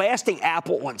are blasting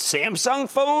Apple on Samsung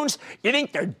phones? You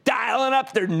think they're dialing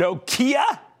up their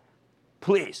Nokia?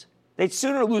 Please, they'd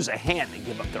sooner lose a hand than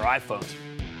give up their iPhones.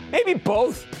 Maybe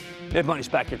both. Mad Money's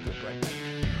back after the break.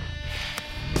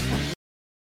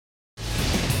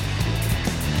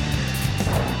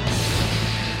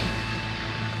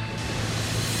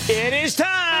 is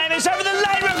time. It's time for the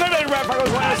lightning round.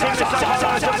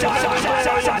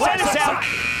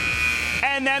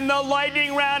 And then the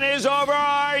lightning round is over.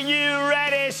 Are you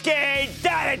ready? Skate.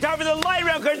 Time for the lightning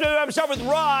round. I'm starting with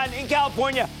Ron in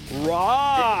California.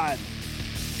 Ron.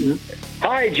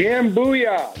 Hi, Jim.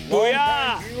 Booyah.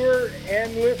 Booyah. Long-time viewer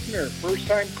and listener.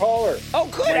 First-time caller. Oh,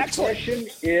 good. Excellent.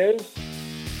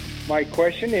 My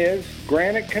question is,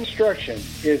 Granite Construction,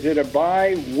 is it a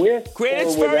buy with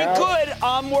Granite's or without? very good.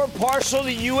 I'm more partial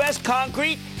to U.S.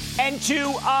 Concrete and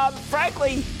to,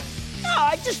 frankly,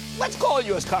 let's call it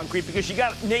U.S. Concrete because you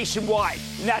got nationwide,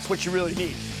 and that's what you really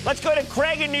need. Let's go to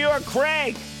Craig in New York.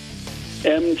 Craig.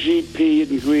 MGP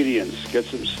Ingredients. Get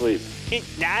some sleep.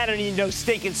 I don't need no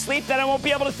stinking sleep. Then I won't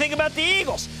be able to think about the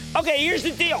Eagles. Okay, here's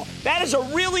the deal. That is a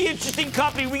really interesting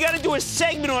company. We got to do a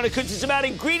segment on it because it's about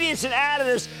ingredients and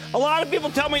additives. A lot of people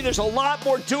tell me there's a lot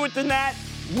more to it than that.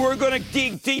 We're going to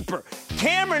dig deeper.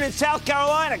 Cameron in South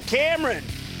Carolina. Cameron.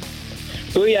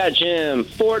 Booyah, Jim.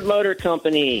 Ford Motor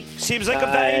Company. Seems like a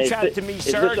value trap to me,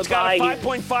 sir. It's got a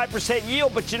 5.5%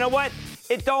 yield, but you know what?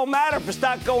 It don't matter if it's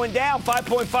not going down.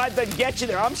 5.5 doesn't get you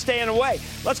there. I'm staying away.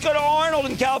 Let's go to Arnold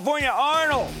in California.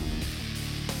 Arnold.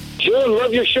 Jim,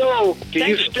 love your show. Do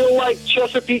you still like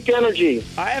Chesapeake Energy?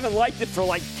 I haven't liked it for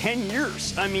like 10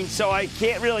 years. So I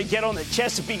can't really get on the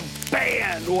Chesapeake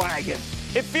bandwagon.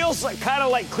 It feels like kind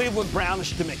of like Cleveland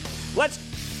Brownish to me.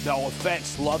 No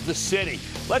offense, love the city.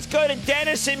 Let's go to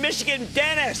Dennis in Michigan.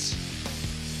 Dennis.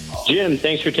 Jim,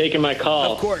 thanks for taking my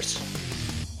call. Of course.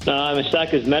 I'm a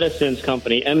Stockers Medicines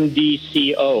Company,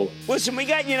 MDCO. Listen, we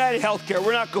got United Healthcare.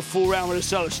 We're not going to fool around with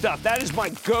this other stuff. That is my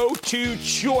go-to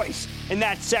choice in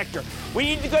that sector. We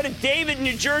need to go to David in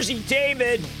New Jersey.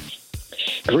 David.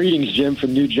 Greetings, Jim,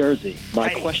 from New Jersey. My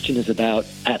question is about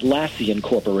Atlassian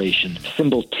Corporation,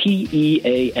 symbol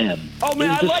TEAM. Oh,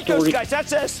 man, I like those guys.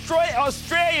 That's an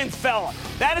Australian fella.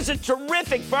 That is a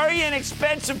terrific, very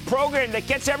inexpensive program that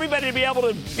gets everybody to be able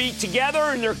to be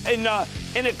together in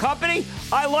a company.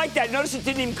 I like that. Notice it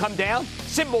didn't even come down.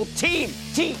 Symbol team,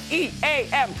 TEAM,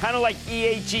 kind of like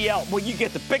EAGL. Well, you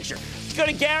get the picture. Let's go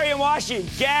to Gary in Washington.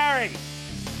 Gary.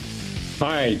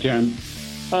 Hi, Jim.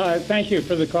 Thank you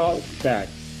for the call back.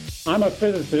 I'm a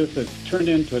physicist that's turned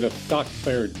into a stock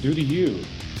player due to you,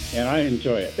 and I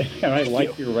enjoy it. And I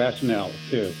like your rationale,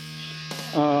 too.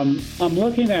 I'm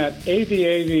looking at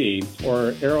AVAV,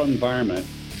 or AeroVironment,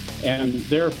 and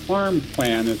their farm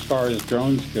plan as far as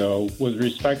drones go with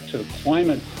respect to the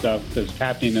climate stuff that's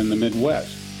happening in the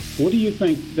Midwest. What do you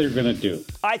think they're going to do?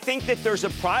 I think that there's a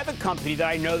private company that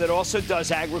I know that also does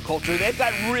agriculture. They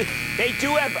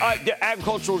do have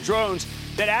agricultural drones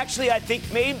that actually I think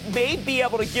may be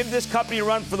able to give this company a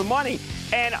run for the money.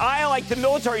 And I like the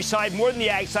military side more than the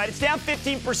ag side. It's down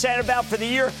 15% about for the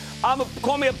year.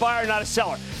 Call me a buyer, not a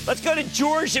seller. Let's go to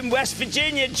George in West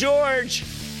Virginia. George.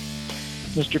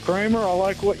 Mr. Cramer, I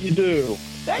like what you do.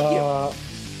 Thank you.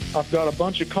 I've got a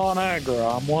bunch of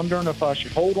ConAgra. I'm wondering if I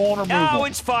should hold on or move on. Oh,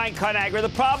 it's fine, ConAgra. The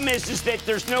problem is that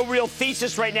there's no real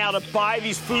thesis right now to buy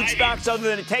these food stocks other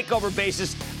than a takeover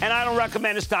basis, and I don't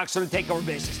recommend the stocks on a takeover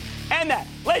basis. And that,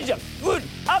 ladies and gentlemen,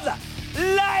 food of the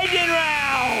Lightning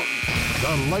Round.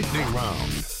 The Lightning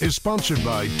Round is sponsored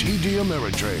by TD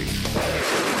Ameritrade.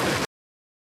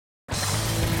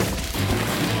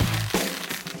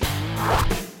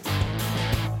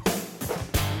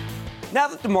 Now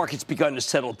that the market's begun to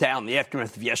settle down, the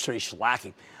aftermath of yesterday's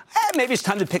shellacking, maybe it's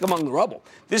time to pick among the rubble.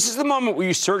 This is the moment where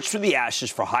you search for the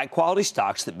ashes for high-quality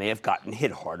stocks that may have gotten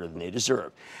hit harder than they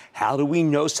deserve. How do we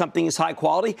know something is high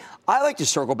quality? I like to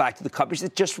circle back to the companies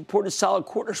that just reported solid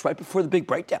quarters right before the big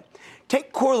breakdown.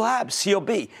 Take Core Labs,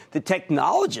 CLB, the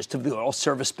technologist of the oil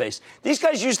service space. These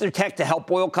guys use their tech to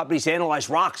help oil companies analyze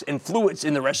rocks and fluids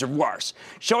in the reservoirs,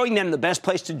 showing them the best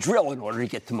place to drill in order to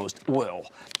get the most oil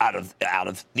out of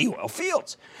the oil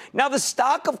fields. Now, the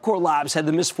stock of Core Labs had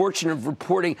the misfortune of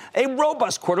reporting a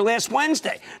robust quarter last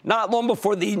Wednesday, not long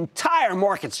before the entire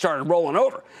market started rolling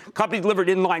over. The company delivered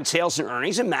in-line sales and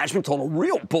earnings, and management told a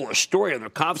real bullish story on their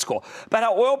conference call about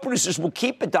how oil producers will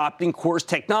keep adopting Core's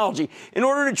technology in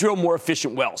order to drill more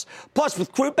efficient wells. Plus,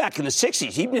 with crude back in the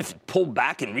 60s, even if it pulled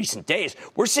back in recent days,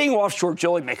 we're seeing offshore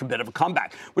drilling make a bit of a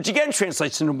comeback, which again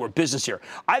translates into more business here.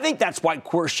 I think that's why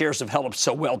Core shares have held up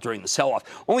so well during the sell-off,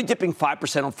 only dipping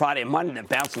 5% on Friday and Monday and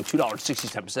bouncing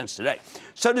 $2.67 today.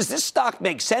 So does this stock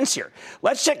make sense here?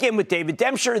 Let's check in with David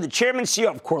Dempster, the chairman and CEO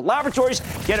of Core Laboratories,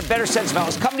 get a better sense of how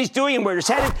his company's doing and where it's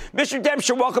headed. Mr.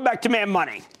 Dempster, welcome back to Mad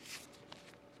Money.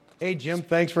 Hey, Jim,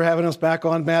 thanks for having us back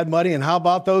on Mad Money. And how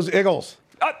about those Eagles?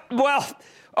 Well,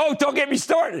 Oh, don't get me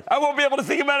started. I won't be able to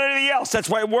think about anything else. That's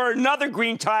why I wore another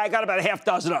green tie. I got about a half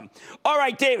dozen of them. All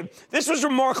right, David, this was a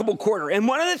remarkable quarter. And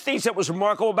one of the things that was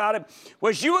remarkable about it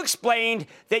was you explained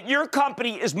that your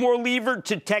company is more levered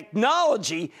to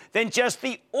technology than just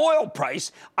the oil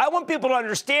price. I want people to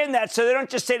understand that so they don't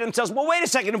just say to themselves, well, wait a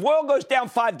second, if oil goes down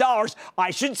 $5,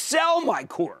 I should sell my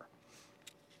core.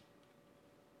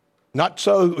 Not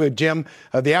so, Jim.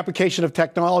 The application of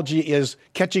technology is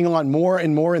catching on more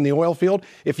and more in the oil field.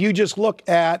 If you just look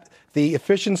at the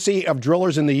efficiency of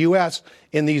drillers in the U.S.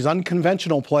 in these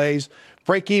unconventional plays,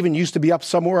 break-even used to be up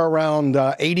somewhere around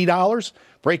 $80.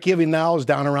 Break-even now is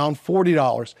down around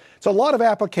 $40. It's a lot of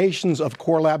applications of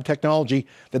Core Lab technology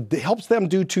that helps them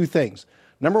do two things.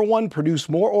 Number one, produce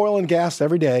more oil and gas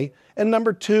every day. And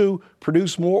number two,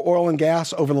 produce more oil and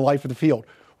gas over the life of the field.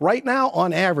 Right now,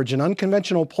 on average, an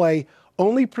unconventional play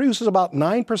only produces about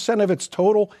 9% of its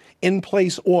total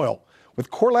in-place oil.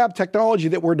 With Core Lab technology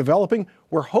that we're developing,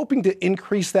 we're hoping to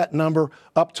increase that number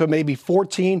up to maybe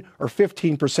 14 or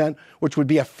 15%, which would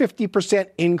be a 50%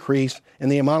 increase in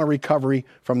the amount of recovery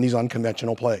from these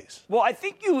unconventional plays. Well, I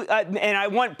think you, and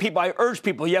I urge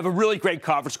people, you have a really great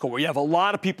conference call where you have a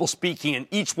lot of people speaking and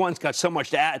each one's got so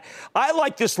much to add. I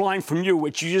like this line from you,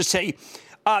 which you just say,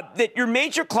 that your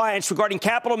major clients regarding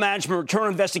capital management, return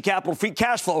on invested capital, free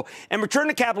cash flow, and return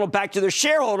of capital back to their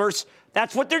shareholders,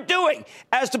 that's what they're doing,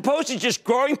 as opposed to just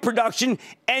growing production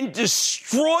and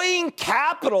destroying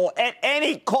capital at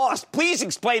any cost. Please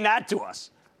explain that to us.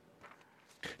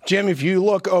 Jim, if you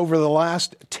look over the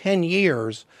last 10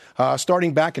 years,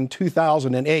 starting back in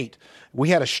 2008, we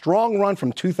had a strong run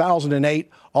from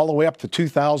 2008 all the way up to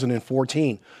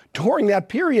 2014. During that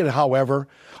period, however,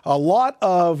 a lot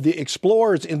of the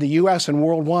explorers in the U.S. and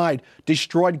worldwide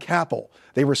destroyed capital.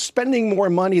 They were spending more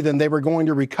money than they were going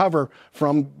to recover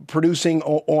from producing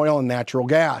oil and natural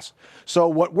gas. So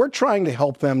what we're trying to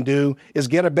help them do is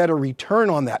get a better return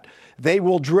on that. They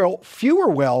will drill fewer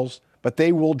wells, but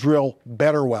they will drill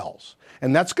better wells.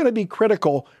 And that's going to be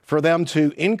critical for them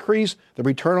to increase the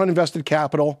return on invested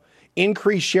capital,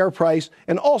 increase share price,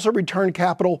 and also return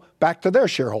capital back to their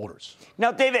shareholders.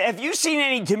 Now, David, have you seen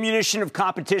any diminution of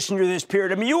competition during this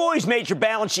period? I mean, you always made your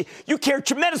balance sheet. You cared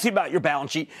tremendously about your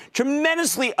balance sheet,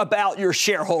 tremendously about your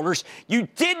shareholders. You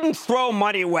didn't throw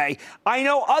money away. I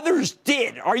know others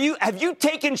did. Have you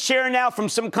taken share now from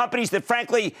some companies that,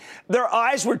 frankly, their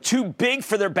eyes were too big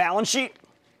for their balance sheet?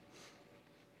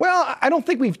 Well, I don't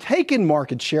think we've taken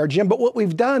market share, Jim, but what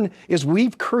we've done is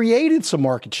we've created some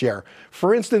market share.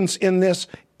 For instance, in this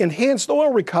enhanced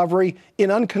oil recovery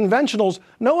in unconventionals,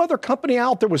 no other company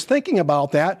out there was thinking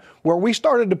about that. Where we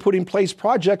started to put in place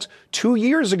projects 2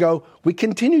 years ago, we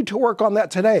continue to work on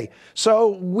that today. So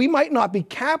we might not be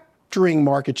capturing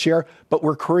market share, but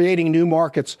we're creating new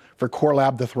markets for Core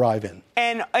Lab to thrive in.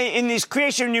 And in this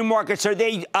creation of new markets, are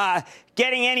they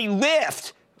getting any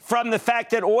lift from the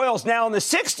fact that oil's now in the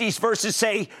 60s versus,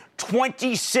 say,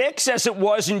 26 as it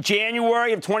was in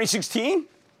January of 2016?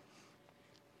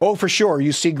 Oh, for sure.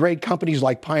 You see great companies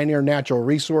like Pioneer Natural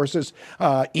Resources,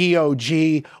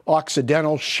 EOG,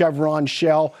 Occidental, Chevron,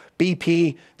 Shell,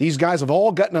 BP. These guys have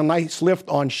all gotten a nice lift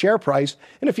on share price.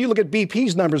 And if you look at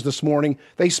BP's numbers this morning,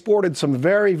 they sported some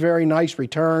very, very nice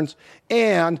returns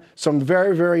and some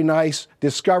very, very nice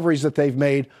discoveries that they've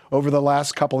made over the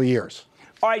last couple of years.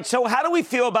 All right, so how do we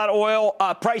feel about oil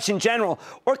price in general?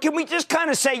 Or can we just kind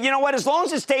of say, you know what, as long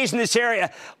as it stays in this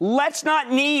area, we don't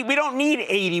need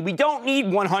 80, we don't need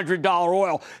 $100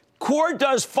 oil. Core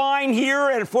does fine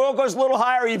here, and if oil goes a little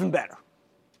higher, even better.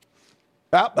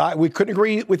 We couldn't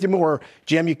agree with you more,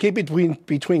 Jim. You keep it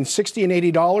between $60 and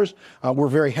 $80. We're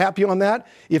very happy on that.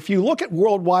 If you look at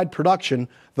worldwide production,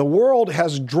 the world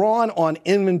has drawn on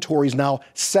inventories now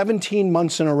 17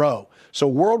 months in a row. So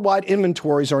worldwide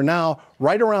inventories are now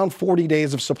right around 40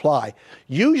 days of supply.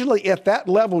 Usually at that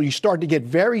level, you start to get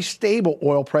very stable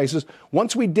oil prices.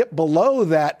 Once we dip below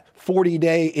that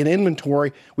 40-day in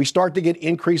inventory, we start to get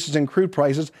increases in crude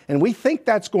prices, and we think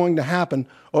that's going to happen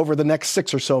over the next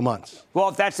 6 or so months. Well,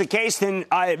 if that's the case, then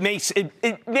it makes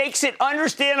it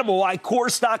understandable why Core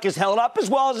stock is held up as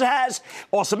well as it has.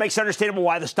 Also makes it understandable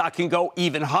why the stock can go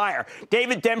even higher.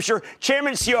 David Demscher, Chairman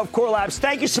and CEO of Core Labs,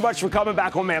 thank you so much for coming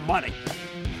back on Mad Money.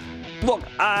 Look,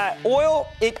 oil,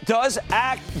 it does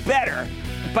act better.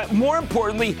 But more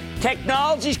importantly,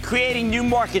 technology's creating new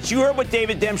markets. You heard what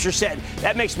David Demscher said.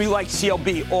 That makes me like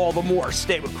CLB all the more.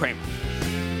 Stay with Cramer.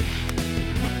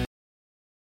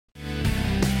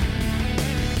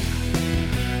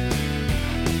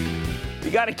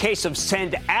 We got a case of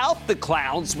send out the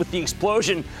clowns with the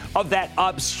explosion of that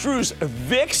abstruse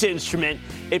VIX instrument.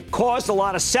 It caused a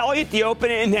lot of selling at the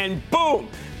open, and then boom,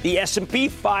 The S&P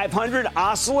 500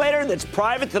 oscillator that's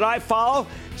private that I follow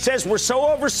says we're so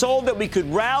oversold that we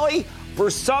could rally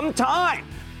for some time.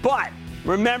 But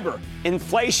remember,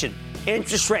 inflation,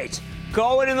 interest rates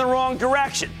going in the wrong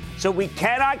direction. So we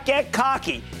cannot get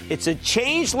cocky. It's a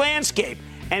changed landscape,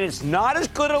 and it's not as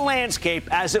good a landscape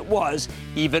as it was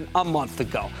even a month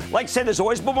ago. Like I said, there's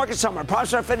always bull market summer.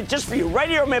 Props are fitted just for you right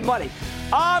here on Mad Money.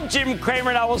 I'm Jim Cramer,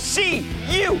 and I will see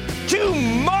you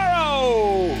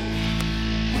tomorrow.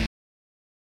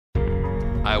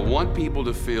 I want people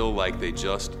to feel like they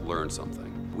just learned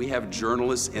something. We have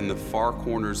journalists in the far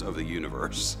corners of the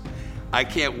universe. I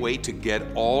can't wait to get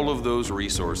all of those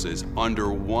resources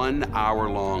under 1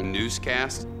 hour-long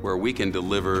newscast where we can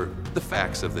deliver the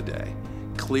facts of the day,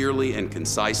 clearly and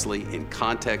concisely, in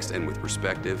context and with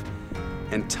perspective,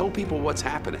 and tell people what's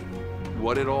happening,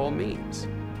 what it all means.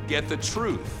 Get the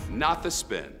truth, not the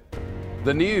spin.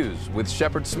 The News with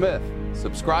Shepard Smith.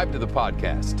 Subscribe to the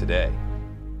podcast today.